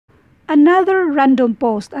another random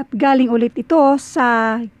post at galing ulit ito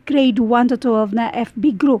sa grade 1 to 12 na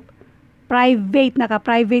FB group. Private,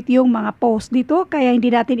 naka-private yung mga post dito kaya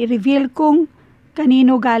hindi natin i-reveal kung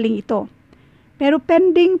kanino galing ito. Pero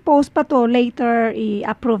pending post pa to, later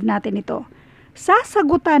i-approve natin ito.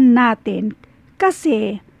 Sasagutan natin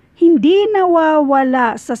kasi hindi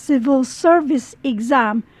nawawala sa civil service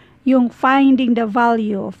exam yung finding the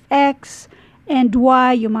value of X and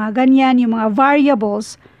Y, yung mga ganyan, yung mga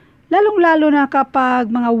variables. Lalong-lalo na kapag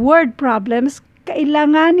mga word problems,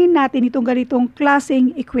 kailanganin natin itong ganitong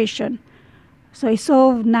klaseng equation. So,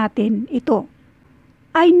 isolve natin ito.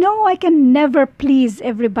 I know I can never please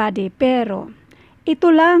everybody, pero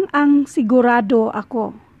ito lang ang sigurado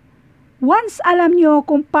ako. Once alam nyo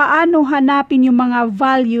kung paano hanapin yung mga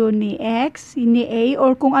value ni X, ni A,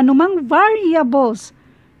 or kung anumang variables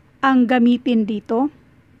ang gamitin dito,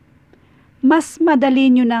 mas madali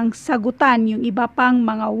nyo nang sagutan yung iba pang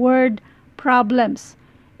mga word problems.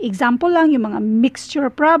 Example lang, yung mga mixture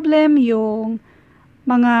problem, yung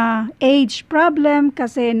mga age problem,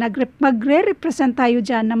 kasi magre-represent tayo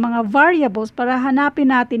dyan ng mga variables para hanapin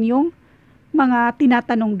natin yung mga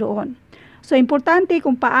tinatanong doon. So, importante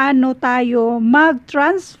kung paano tayo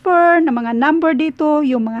mag-transfer ng mga number dito,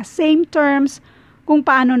 yung mga same terms, kung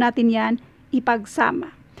paano natin yan ipagsama.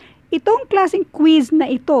 Itong klaseng quiz na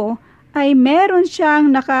ito ay meron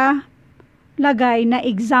siyang nakalagay na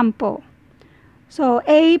example. So,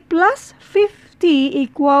 A plus 50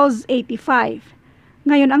 equals 85.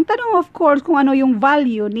 Ngayon, ang tanong of course kung ano yung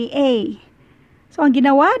value ni A. So, ang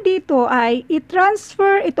ginawa dito ay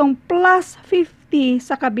i-transfer itong plus 50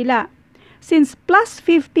 sa kabila. Since plus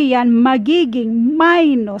 50 yan, magiging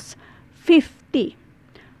minus 50.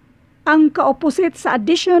 Ang ka-opposite sa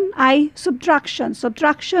addition ay subtraction.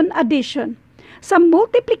 Subtraction, addition. Sa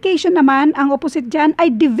multiplication naman, ang opposite dyan ay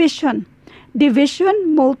division.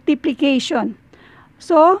 Division, multiplication.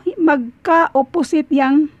 So, magka-opposite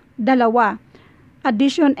yang dalawa.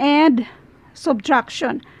 Addition and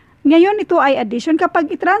subtraction. Ngayon, ito ay addition kapag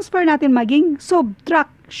i-transfer natin maging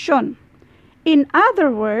subtraction. In other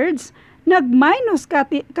words, nag-minus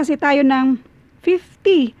kasi tayo ng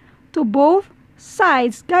 50 to both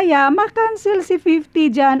sides, kaya makancel si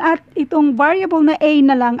 50 dyan at itong variable na A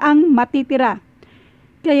na lang ang matitira.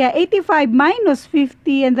 Kaya 85 minus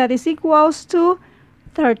 50 and that is equals to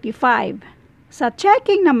 35. Sa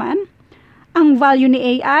checking naman, ang value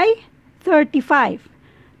ni A ay 35.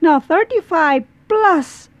 Now, 35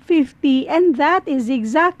 plus 50 and that is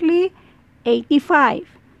exactly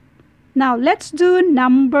 85. Now, let's do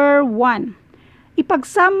number 1.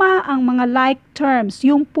 Ipagsama ang mga like terms.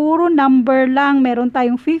 Yung puro number lang, meron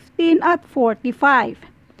tayong 15 at 45.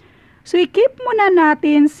 So, i-keep muna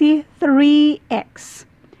natin si 3x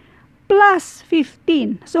plus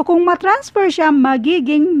 15. So, kung matransfer siya,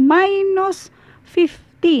 magiging minus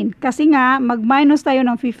 15. Kasi nga, mag-minus tayo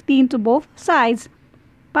ng 15 to both sides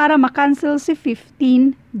para makancel si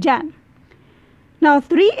 15 dyan. Now,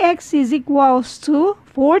 3x is equals to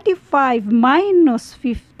 45 minus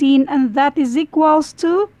 15 and that is equals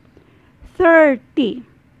to 30.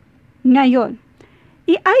 Ngayon,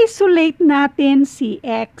 i-isolate natin si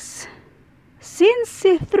x. Since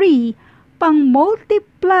si 3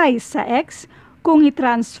 pang-multiply sa x, kung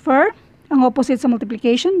i-transfer, ang opposite sa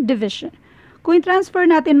multiplication, division. Kung i-transfer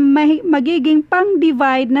natin, magiging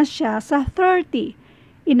pang-divide na siya sa 30.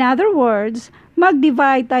 In other words,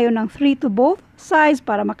 mag-divide tayo ng 3 to both sides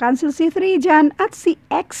para makancel si 3 dyan at si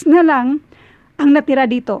x na lang ang natira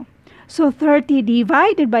dito. So, 30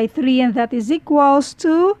 divided by 3 and that is equals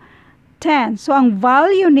to 10. So, ang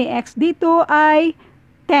value ni x dito ay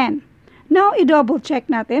 10. Now, i-double check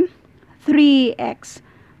natin. 3x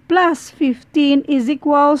plus 15 is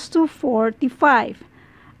equals to 45.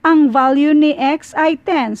 Ang value ni x ay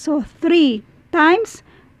 10. So, 3 times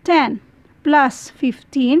 10 plus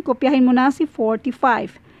 15. Kopyahin mo na si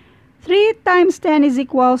 45. 3 times 10 is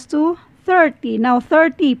equals to 30. Now,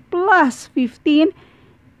 30 plus 15,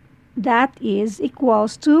 that is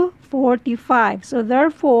equals to 45. So,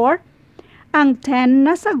 therefore, ang 10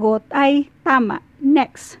 na sagot ay tama.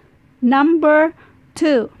 Next, number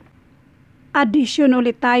 2. Addition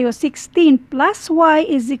ulit tayo. 16 plus y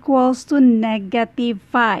is equals to negative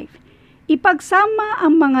 5. Ipagsama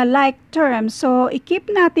ang mga like terms. So,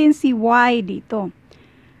 i-keep natin si y dito.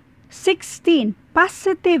 16.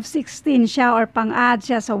 Positive 16 siya or pang-add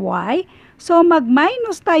siya sa y. So,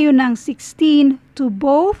 mag-minus tayo ng 16 to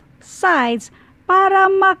both sides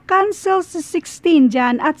para makancel si 16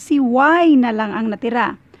 dyan at si y na lang ang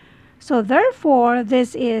natira. So, therefore,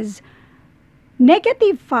 this is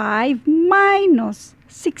negative 5 minus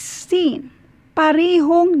 16.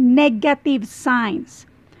 Parehong negative signs.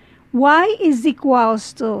 y is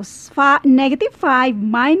equals to negative 5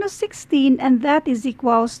 minus 16, and that is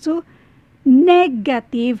equals to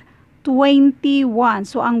negative 21.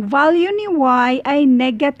 So, ang value ni y ay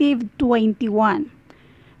negative 21.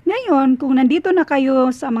 Ngayon, kung nandito na kayo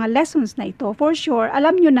sa mga lessons na ito, for sure,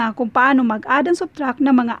 alam nyo na kung paano mag-add and subtract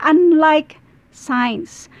ng mga unlike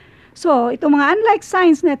signs. So, itong mga unlike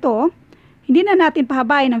signs na ito, hindi na natin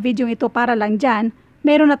pahabain ang video ito para lang dyan.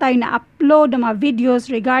 Meron na tayo na-upload ng mga videos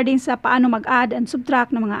regarding sa paano mag-add and subtract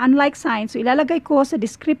ng mga unlike signs. So, ilalagay ko sa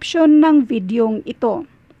description ng video ito.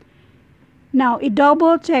 Now,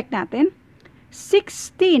 i-double check natin.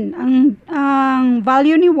 16, ang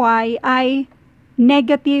value ni y ay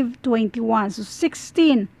negative 21. So,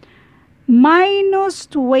 16 minus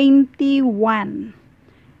 21.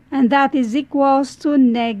 And that is equals to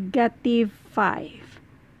negative 5.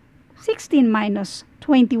 16 minus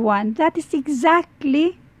 21, that is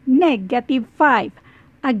exactly negative 5.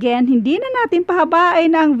 Again, hindi na natin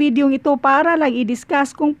pahabain ang video ito para lang i-discuss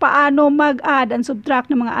kung paano mag-add and subtract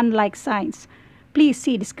ng mga unlike signs. Please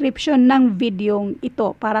see description ng video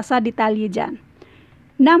ito para sa detalye dyan.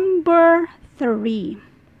 Number 3.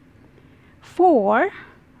 4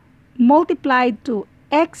 multiplied to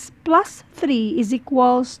x plus 3 is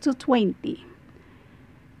equals to 20.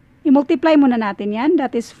 I-multiply muna natin yan.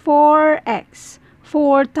 That is 4x.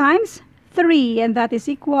 4 times 3, and that is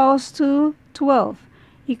equals to 12.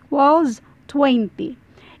 Equals 20.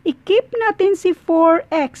 I-keep natin si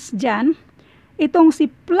 4x dyan. Itong si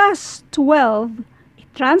plus 12,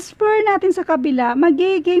 i-transfer natin sa kabila,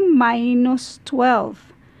 magiging minus 12.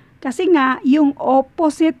 Kasi nga, yung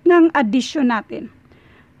opposite ng addition natin.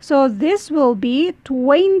 So, this will be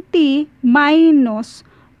 20 minus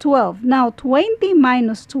 12. Now, 20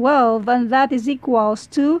 minus 12, and that is equals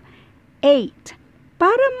to 8.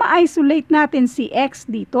 Para ma-isolate natin si x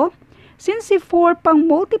dito, since si 4 pang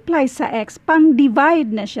multiply sa x, pang divide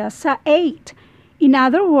na siya sa 8. In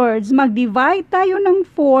other words, mag-divide tayo ng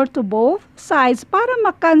 4 to both sides para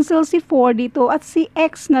ma-cancel si 4 dito at si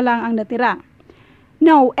x na lang ang natira.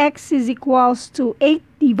 Now, x is equals to 8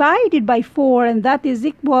 divided by 4, and that is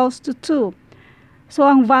equals to 2. So,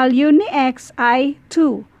 ang value ni x ay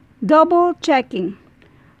 2. Double checking.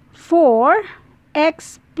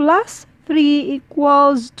 4x plus 3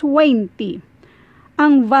 equals 20.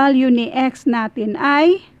 Ang value ni x natin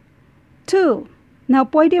ay 2. Now,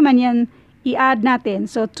 pwede man yan i-add natin.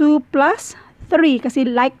 So, 2 plus 3, kasi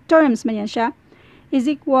like terms man yan siya, is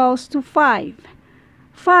equals to 5.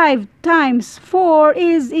 5 times 4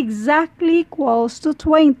 is exactly equals to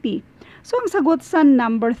 20. So, ang sagot sa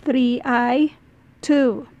number 3 ay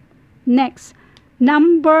 2. Next.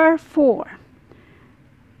 Number 4,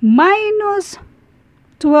 minus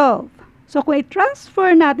 12. So, kung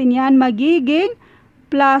i-transfer natin yan, magiging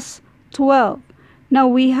plus 12. Now,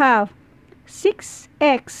 we have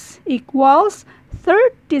 6x equals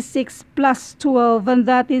 36 plus 12, and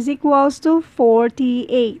that is equals to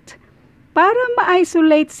 48. Para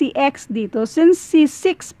ma-isolate si x dito, since si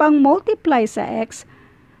 6 pang multiply sa x,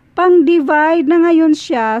 pang divide na ngayon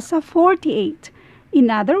siya sa 48. In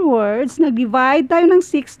other words, nag-divide tayo ng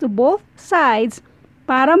 6 to both sides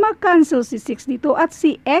para mag-cancel si 6 dito at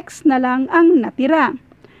si x na lang ang natira.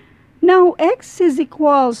 Now, x is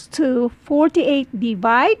equals to 48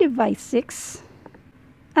 divided by 6,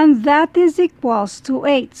 and that is equals to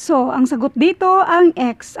 8. So, ang sagot dito, ang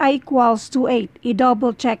x ay equals to 8.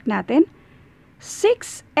 I-double check natin.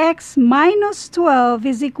 6x minus 12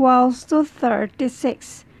 is equals to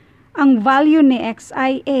 36. Ang value ni x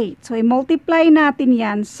ay 8. So, i-multiply natin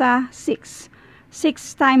yan sa 6.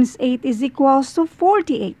 6 times 8 is equals to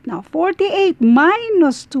 48. Now, 48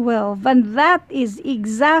 minus 12, and that is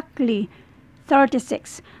exactly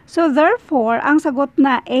 36. So, therefore, ang sagot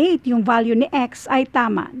na 8, yung value ni x, ay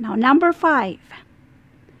tama. Now, number 5.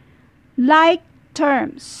 Like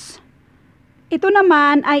terms. Ito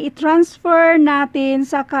naman ay i-transfer natin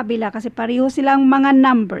sa kabila kasi pareho silang mga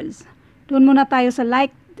numbers. Doon muna tayo sa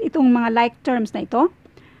itong mga like terms na ito.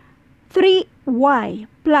 3y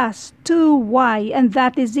plus 2y, and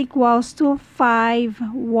that is equals to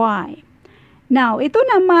 5y. Now, ito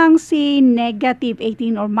namang si negative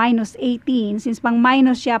 18 or minus 18, since pang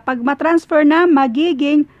minus siya, pag matransfer na,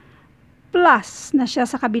 magiging plus na siya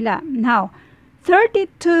sa kabila. Now,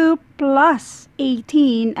 32 plus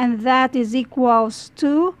 18, and that is equals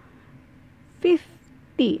to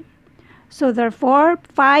 50. So, therefore,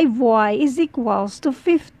 5y is equals to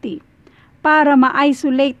 50. Para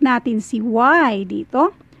ma-isolate natin si y dito,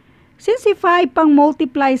 since si 5 pang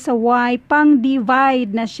multiply sa y, pang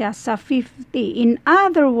divide na siya sa 50. In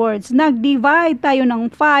other words, nag-divide tayo ng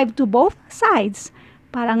 5 to both sides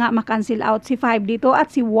para nga makancel out si 5 dito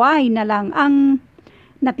at si y na lang ang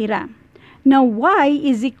natira. Now, y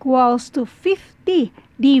is equals to 50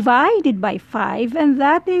 divided by 5 and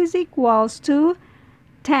that is equals to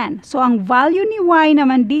 10. So, ang value ni y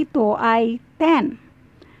naman dito ay 10.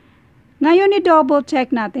 Ngayon, i-double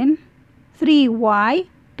check natin. 3y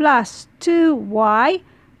plus 2y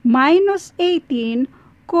minus 18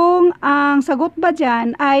 kung ang sagot ba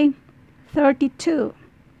dyan ay 32.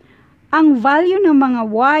 Ang value ng mga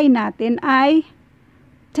y natin ay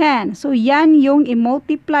 10. So, yan yung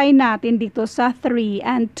i-multiply natin dito sa 3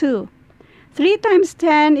 and 2. 3 times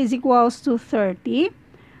 10 is equals to 30.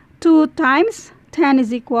 2 times 10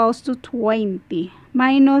 is equals to 20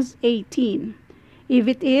 minus 18. If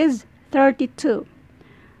it is 32.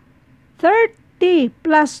 30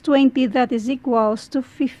 plus 20, that is equals to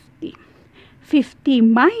 50. 50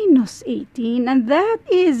 minus 18, and that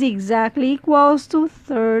is exactly equals to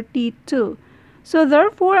 32. So,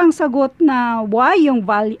 therefore, ang sagot na y, yung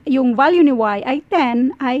value ni y ay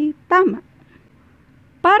 10, ay tama.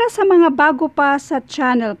 Para sa mga bago pa sa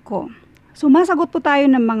channel ko, sumasagot po tayo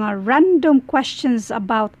ng mga random questions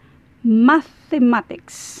about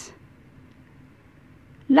mathematics.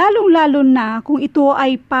 Lalong-lalo na kung ito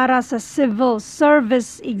ay para sa civil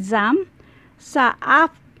service exam, sa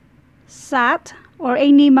AFPSAT, or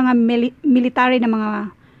any mga military na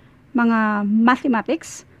mga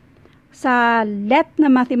mathematics, sa LET na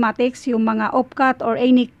mathematics, yung mga UPCAT or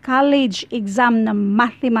any college exam na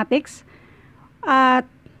mathematics, at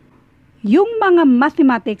yung mga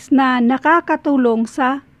mathematics na nakakatulong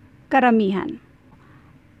sa karamihan.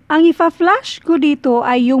 Ang ifa-flash ko dito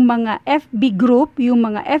ay yung mga FB group, yung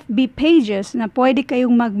mga FB pages na pwede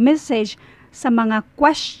kayong mag-message sa mga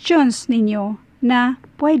questions ninyo na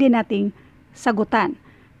pwede nating sagutan.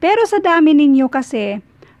 Pero sa dami ninyo kasi,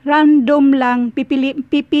 random lang,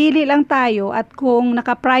 pipili lang tayo at kung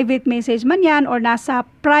naka-private message man yan or nasa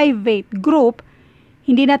private group,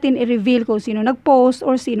 hindi natin i-reveal kung sino nag-post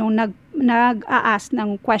or sino nag-a-ask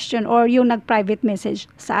ng question or yung nag-private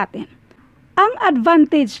message sa atin. Ang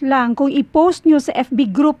advantage lang kung i-post nyo sa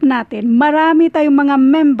FB group natin, marami tayong mga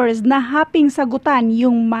members na haping sagutan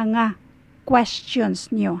yung mga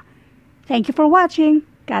questions nyo. Thank you for watching.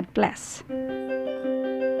 God bless.